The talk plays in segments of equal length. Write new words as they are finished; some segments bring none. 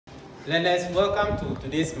Learners, welcome to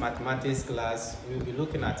today's mathematics class. We'll be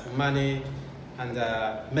looking at money and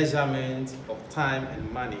the measurement of time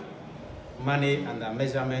and money. Money and the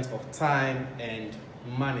measurement of time and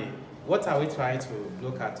money. What are we trying to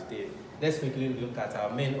look at today? Let's quickly look at our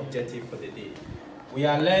main objective for the day. We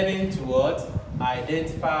are learning to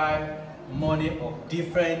identify money of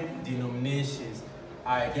different denominations.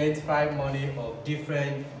 Identify money of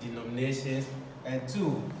different denominations. And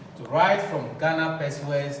two, to write from Ghana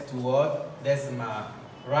pesos to decimal.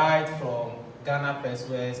 Write from Ghana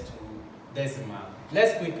pesos to decimal.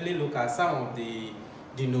 Let's quickly look at some of the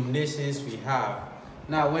denominations we have.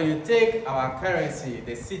 Now, when you take our currency,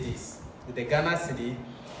 the cedis, with the Ghana cedi,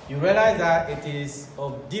 you realize that it is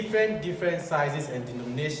of different sizes and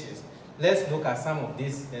denominations. Let's look at some of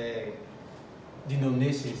these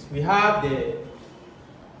denominations. We have the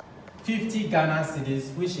 50 Ghana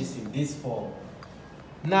cedis, which is in this form.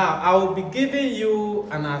 Now, I will be giving you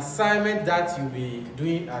an assignment that you'll be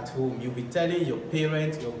doing at home. You'll be telling your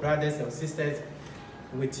parents, your brothers and sisters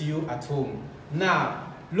with you at home.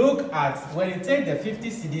 Now, look at, when you take the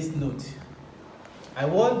 50 cedis note, I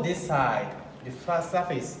want this side, the first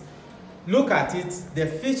surface. Look at it, the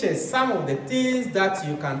features, some of the things that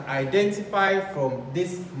you can identify from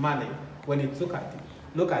this money. When you look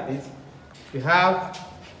at it, we have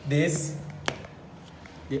this.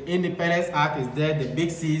 The Independence Act is there, the big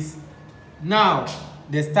C's. Now,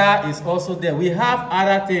 the star is also there. We have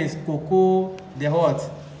other things, cocoa, the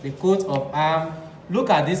coat of arms. Look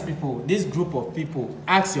at these people, this group of people.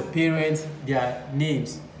 Ask your parents their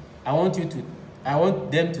names. I want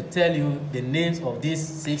them to tell you the names of these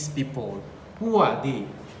 6 people. Who are they?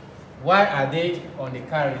 Why are they on the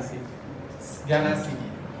currency? Ghana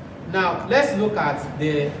cedi. Now, let's look at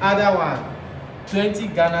the other one. 20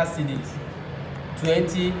 Ghana cedis.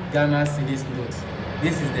 20 Ghana cedis note.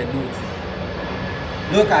 This is the note.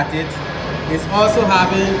 Look at it. It's also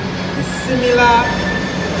having the similar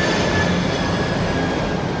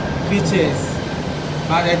features.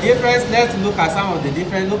 But the difference, let's look at some of the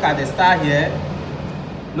difference. Look at the star here.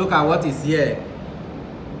 Look at what is here.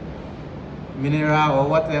 Mineral or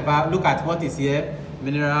whatever. Look at what is here.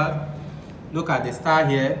 Mineral. Look at the star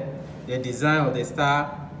here. The design of the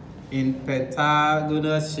star in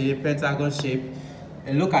pentagon shape.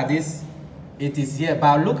 And look at this, it is here,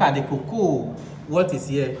 but look at the cocoa, what is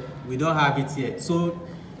here? We don't have it here. So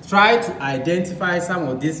try to identify some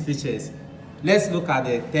of these features. Let's look at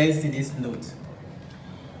the 10 cedis note.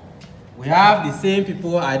 We have the same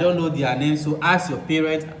people, I don't know their names, so ask your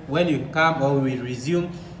parents when you come or we resume,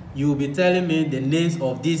 you will be telling me the names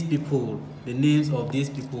of these people. The names of these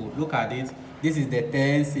people. Look at it. This is the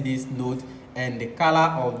 10 cedis note and the color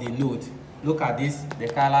of the note. Look at this, the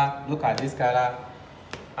color, look at this color.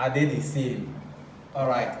 Are they the same? All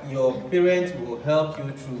right, your parents will help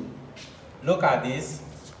you through. Look at this.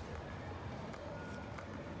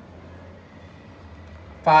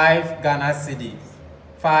 5 Ghana cedis.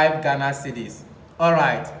 5 Ghana cedis. All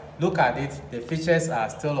right, look at it. The features are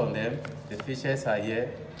still on them. The features are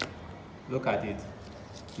here. Look at it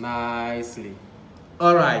nicely.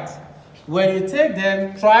 All right, when you take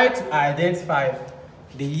them, try to identify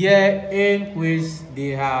the year in which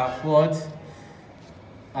they have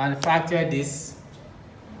manufactured these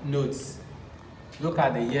notes. Look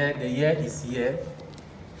at the year. The year is here.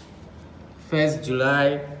 1st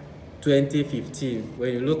July 2015.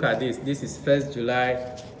 When you look at this, this is 1st July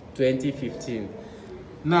 2015.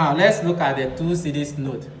 Now let's look at the 2 cedis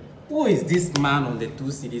note. Who is this man on the 2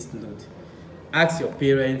 cedis note? Ask your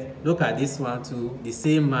parents. Look at this one too. The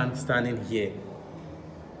same man standing here.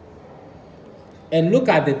 And look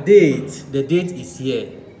at the date. The date is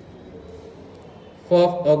here.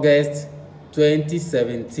 4th August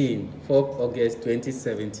 2017. 4th August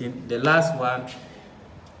 2017. The last one,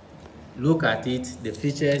 look at it, the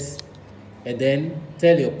features, and then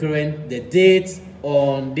tell your parent the date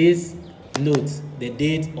on this note. The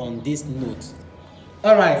date on this note.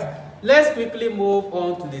 All right, let's quickly move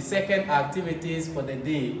on to the second activities for the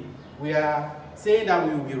day. We are saying that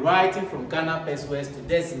we will be writing from Ghana pesos to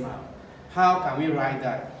decimal. How can we write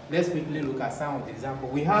that? Let's quickly look at some of the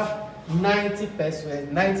examples. We have 90 pesos,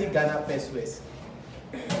 90 Ghana pesos.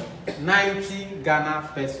 90 Ghana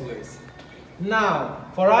pesos. Now,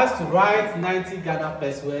 for us to write 90 Ghana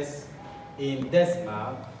pesos in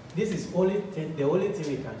decimal, this is the only thing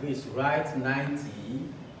we can do is write 90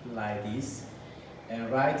 like this and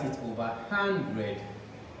write it over 100.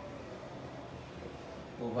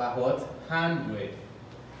 Over what? 100.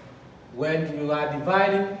 When you are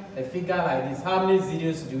dividing a figure like this, how many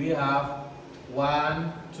zeros do we have?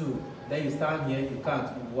 1, 2. Then you stand here, you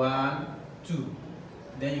count 1, 2.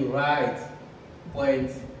 Then you write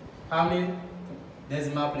How many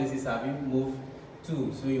decimal places have you moved?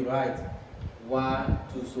 2. So you write 1,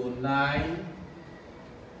 2. So 9,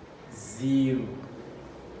 0.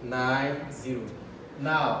 9, 0.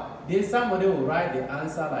 Now, then somebody will write the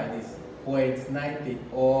answer like this: 0.90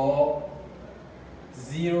 or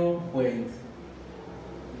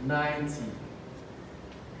 0.90.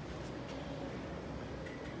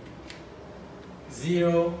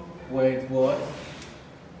 0 point what?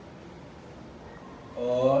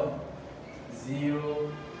 Or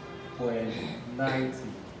 0.90.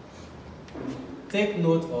 Take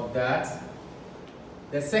note of that.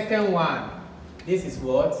 The second one, this is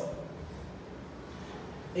what?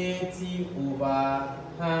 80 over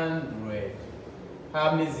 100.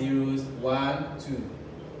 How many zeros? 1, 2.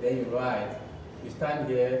 Then you write, you stand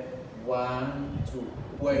here, 1, 2.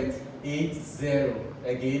 0.80.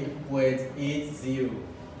 Again, 0.80.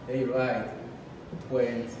 Then you write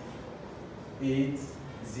 0.80.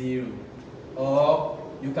 Or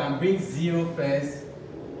you can bring 0 first.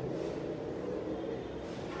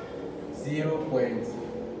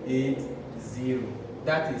 0.80.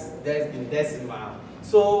 That's in decimal.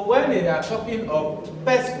 So when they are talking of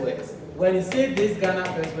pesewas, when you say this Ghana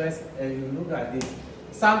pesewas and you look at this,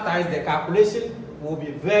 sometimes the calculation will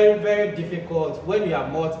be very, very difficult when you are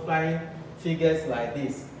multiplying figures like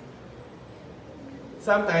this.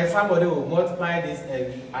 Sometimes somebody will multiply this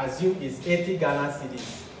and assume it's 80 Ghana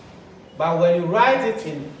cedis. But when you write it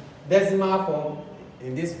in decimal form,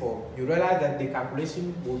 in this form, you realize that the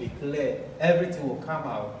calculation will be clear. Everything will come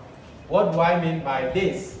out. What do I mean by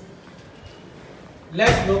this?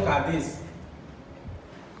 Let's look at this.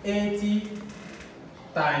 80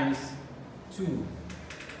 times 2.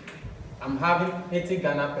 I'm having 80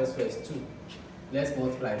 Ghana pesewas 2. Let's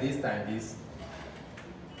multiply this times this.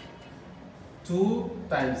 2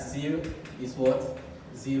 times 0 is what?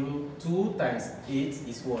 0. 2 times 8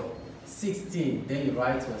 is what? 16. Then you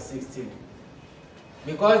write your 16.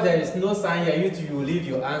 Because there is no sign here, you will leave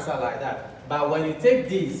your answer like that. But when you take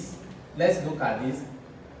this, let's look at this.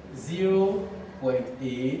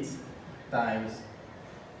 0.8 times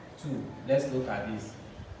 2. Let's look at this.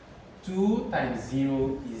 2 times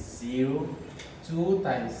 0 is 0. 2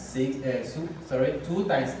 times 6, 2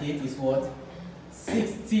 times 8 is what?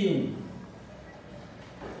 16.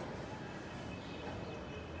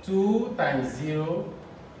 2 times 0,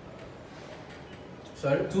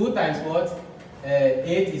 2 times what?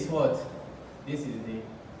 8 is what? This is the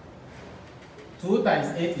 2 times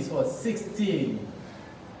 8 is what? 16.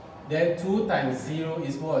 Then 2 times 0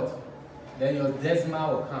 is what? Then your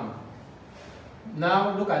decimal will come.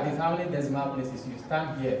 Now look at this. How many decimal places? You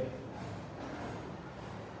stand here.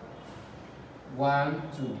 1,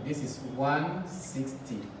 2. This is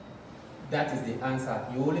 160. That is the answer.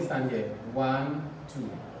 You only stand here. 1, 2.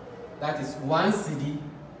 That is 1 cedi,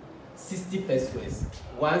 60 pesewas.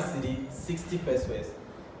 1 cedi, 60 pesewas.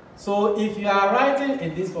 So if you are writing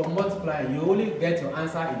in this form, multiplying, you only get your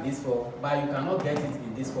answer in this form, but you cannot get it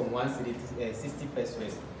in this form, 1 cedi, 60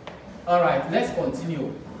 pesewas. Alright, let's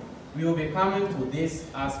continue. We will be coming to this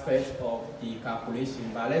aspect of the calculation,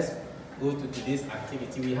 but let's go to today's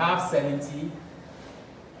activity. We have 70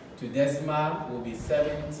 to decimal will be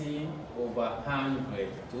 70 over 100,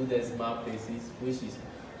 2 decimal places, which is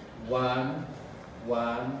 1,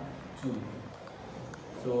 1, 2.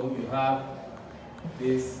 So you have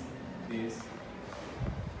this,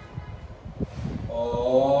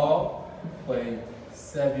 or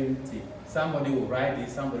 0.70. Somebody will write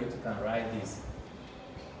this, somebody can write this.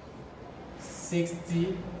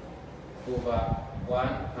 60 over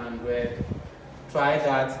 100. Try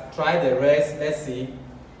that, try the rest. Let's see.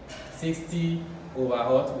 60 over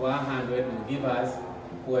 100 will give us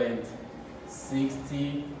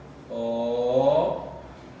 0.60 or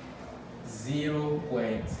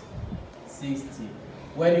 0.60.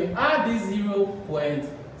 When you add this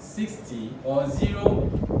 0.60 or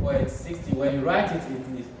 0.60, when you write it,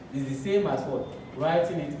 it is the same as what?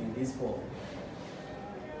 Writing it in this form.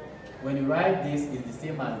 When you write this, it's the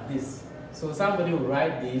same as this. So somebody will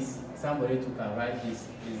write this, somebody too can write this.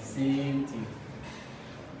 It's the same thing.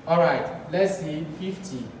 Alright, let's see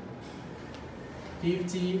 50.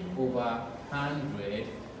 50 over 100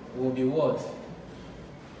 will be what?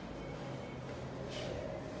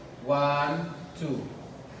 1, 2.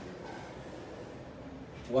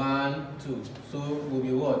 1, 2. So will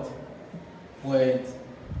be what?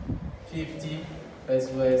 0.50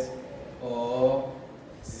 pesewas or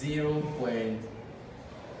 0.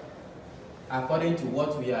 According to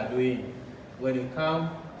what we are doing, when you come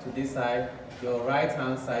to this side, your right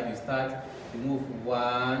hand side, you start to move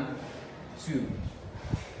 1, 2,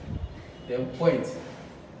 then point,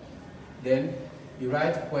 then you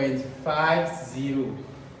write 0.50,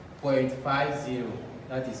 0.50.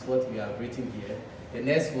 That is what we have written here. The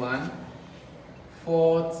next one,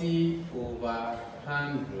 40 over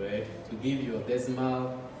 100 to give your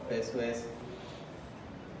decimal places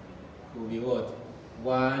will be what?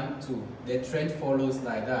 1, 2. The trend follows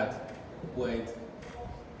like that.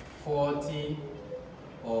 0.40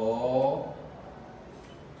 or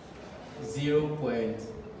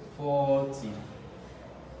 0.40.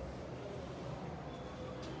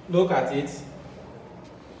 Look at it.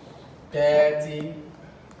 30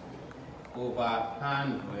 over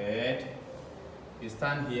 100. You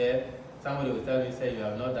stand here, somebody will tell you, say you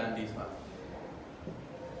have not done this one.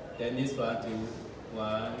 Then this one, 2,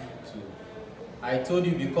 1, 2. I told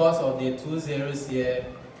you because of the 2 zeros here,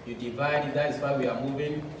 you divide it. That is why we are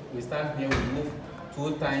moving. We stand here, we move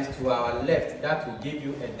 2 times to our left. That will give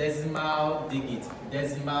you a decimal digit,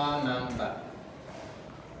 decimal number.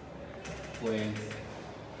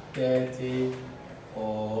 0.30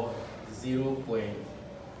 or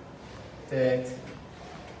 0.30.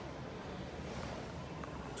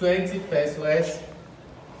 20 pesos,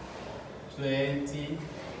 20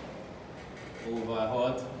 over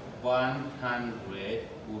what? 100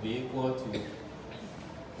 will be equal to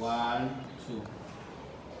 1, 2.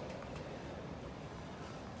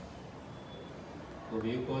 Will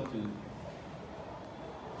be equal to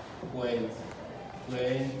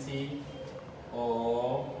 0.20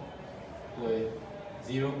 or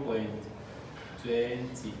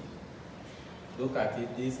 0.20. Look at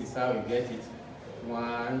it. This is how you get it.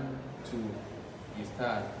 1, 2. You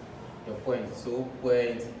start your point. So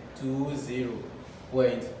 0.20,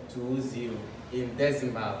 0.20 in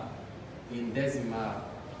decimal. In decimal.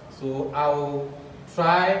 So I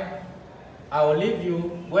will leave you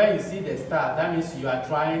where you see the star. That means you are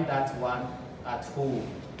trying that one at home.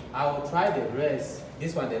 I will try the rest.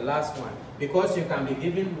 This one, the last one, because you can be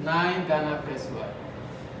given 9 Ghana pesos.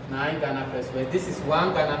 9 Ghana pesos. This is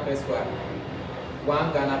 1 Ghana pesos.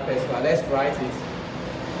 1 Ghana pesos. Let's write it.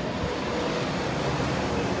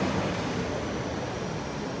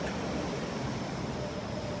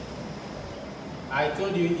 I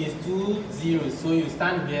told you it's 2 zeros, so you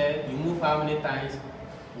stand here, you move how many times?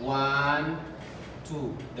 1,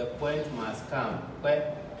 2. The point must come.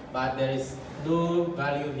 But there is no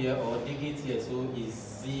value here or digit here, so it's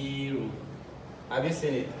 0. Have you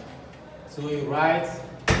seen it? So you write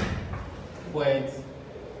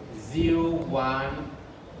 0.01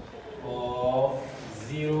 or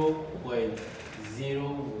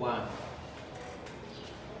 0.01.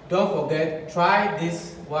 Don't forget, try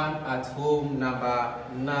this one at home, number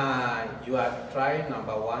 9. You are trying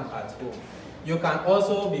number 1 at home. You can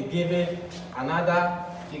also be given another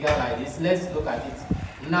figure like this. Let's look at it.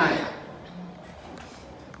 9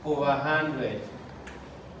 over 100.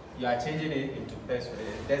 You are changing it into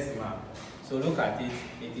decimal. So look at it.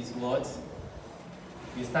 It is what?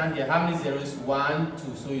 You stand here. How many zeros? 1,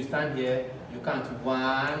 2. So you stand here. You count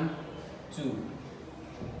 1, 2.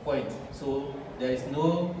 Point. So there is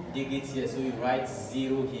no digit here. So you write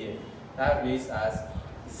 0 here. That reads as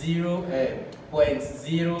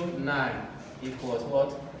 0.09 equals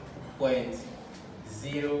what?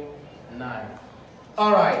 0.09.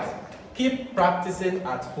 All right. Keep practicing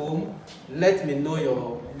at home. Let me know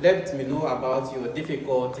about your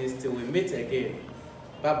difficulties till we meet again.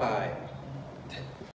 Bye bye.